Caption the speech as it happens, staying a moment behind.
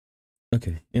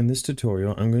Okay, in this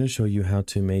tutorial, I'm going to show you how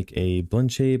to make a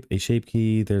blend shape, a shape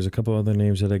key. There's a couple other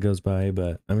names that it goes by,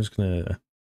 but I'm just going to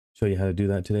show you how to do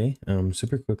that today.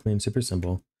 Super quickly and super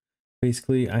simple.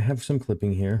 Basically, I have some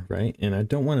clipping here, right? And I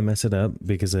don't want to mess it up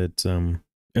because it's,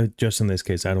 just in this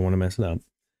case, I don't want to mess it up.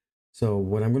 So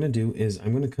what I'm going to do is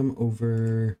I'm going to come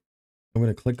over, I'm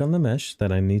going to click on the mesh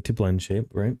that I need to blend shape,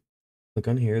 right? Click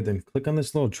on here, then click on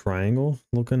this little triangle,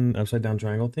 looking upside down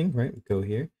triangle thing, right? Go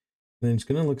here. Then it's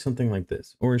going to look something like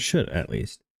this, or it should at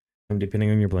least, depending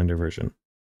on your Blender version.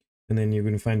 And then you're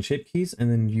going to find shape keys,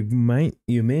 and then you may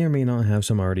or may not have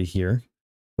some already here,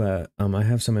 but I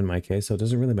have some in my case, so it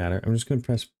doesn't really matter. I'm just going to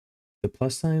press the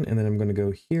plus sign, and then I'm going to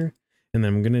go here, and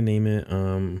then I'm going to name it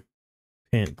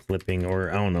pant clipping,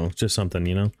 or I don't know, just something,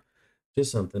 you know,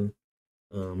 just something.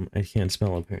 I can't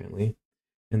spell apparently.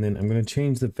 And then I'm going to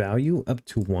change the value up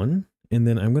to 1, and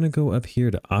then I'm going to go up here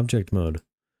to object mode,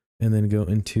 and then go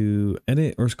into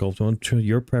edit or sculpt mode to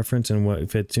your preference and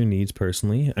what fits your needs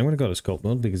personally. I'm going to go to sculpt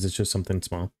mode because it's just something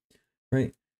small,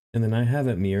 right? And then I have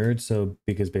it mirrored, so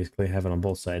because basically I have it on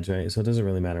both sides, right? So it doesn't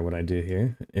really matter what I do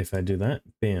here. If I do that,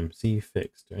 bam, see,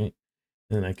 fixed, right?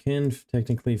 And then I can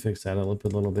technically fix that up a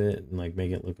little bit and like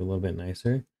make it look a little bit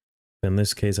nicer. But in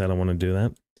this case, I don't want to do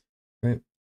that, right?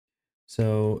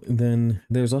 So then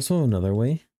there's also another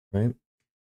way, right?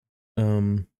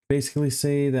 Basically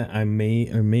say that I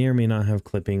may or may not have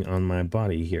clipping on my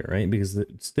body here, right? Because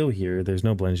it's still here. There's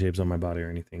no blend shapes on my body or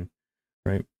anything,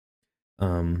 right?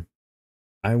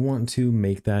 I want to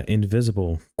make that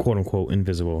invisible, quote unquote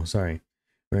invisible, sorry,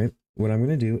 right? What I'm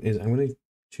going to do is I'm going to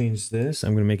change this.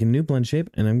 I'm going to make a new blend shape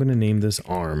and I'm going to name this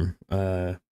arm,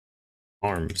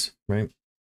 arms, right?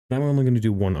 I'm only going to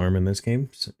do one arm in this game,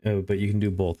 but you can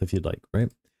do both if you'd like,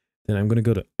 right? Then I'm going to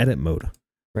go to edit mode,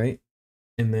 right?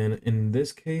 And then in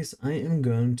this case, I am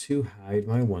going to hide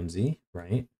my onesie,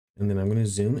 right? And then I'm going to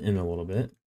zoom in a little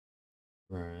bit,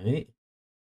 right?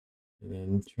 And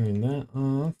then turn that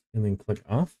off and then click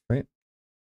off, right?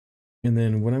 And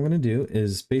then what I'm going to do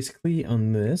is basically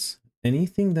on this,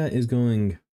 anything that is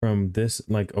going from this,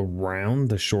 like around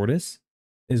the shortest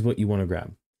is what you want to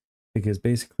grab. Because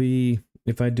basically,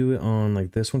 if I do it on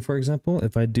like this one, for example,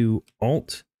 if I do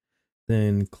Alt,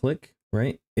 then click,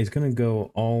 right? It's going to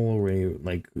go all the way,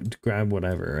 like grab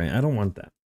whatever, right? I don't want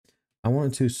that. I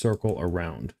want it to circle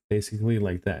around, basically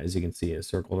like that. As you can see, it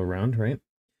circled around, right?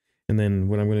 And then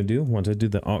what I'm going to do, once I do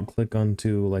the Alt click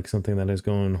onto like something that is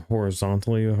going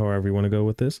horizontally, or however you want to go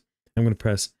with this, I'm going to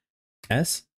press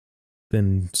S,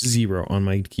 then 0 on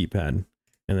my keypad,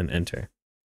 and then enter,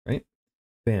 right?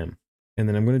 Bam. And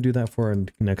then I'm going to do that for our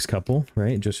next couple,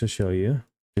 right? Just to show you.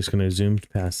 Just going to zoom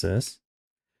past this.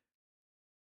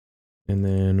 And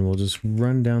then we'll just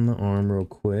run down the arm real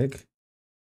quick.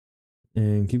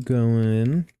 And keep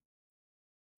going.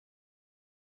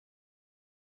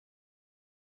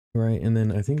 Right, and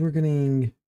then I think we're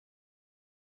getting...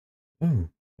 Oh,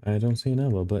 I don't see an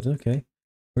elbow, but okay.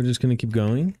 We're just going to keep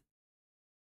going.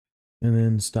 And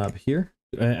then stop here.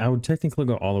 I would technically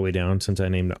go all the way down since I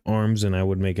named it arms, and I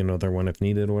would make another one if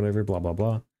needed or whatever, blah, blah,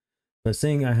 blah. But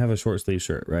saying I have a short sleeve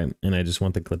shirt, right? And I just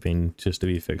want the clipping just to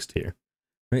be fixed here.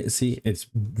 Right, see, it's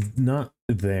not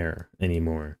there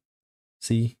anymore.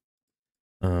 See?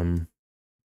 There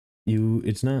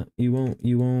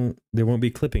won't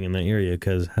be clipping in that area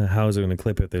because how is it going to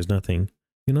clip if there's nothing,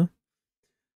 you know?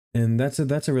 And that's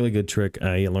a really good trick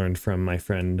I learned from my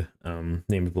friend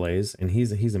named Blaze, and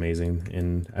he's amazing,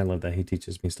 and I love that he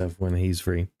teaches me stuff when he's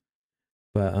free.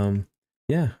 But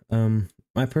yeah,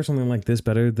 I personally like this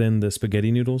better than the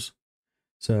spaghetti noodles.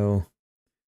 So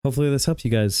hopefully this helps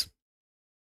you guys.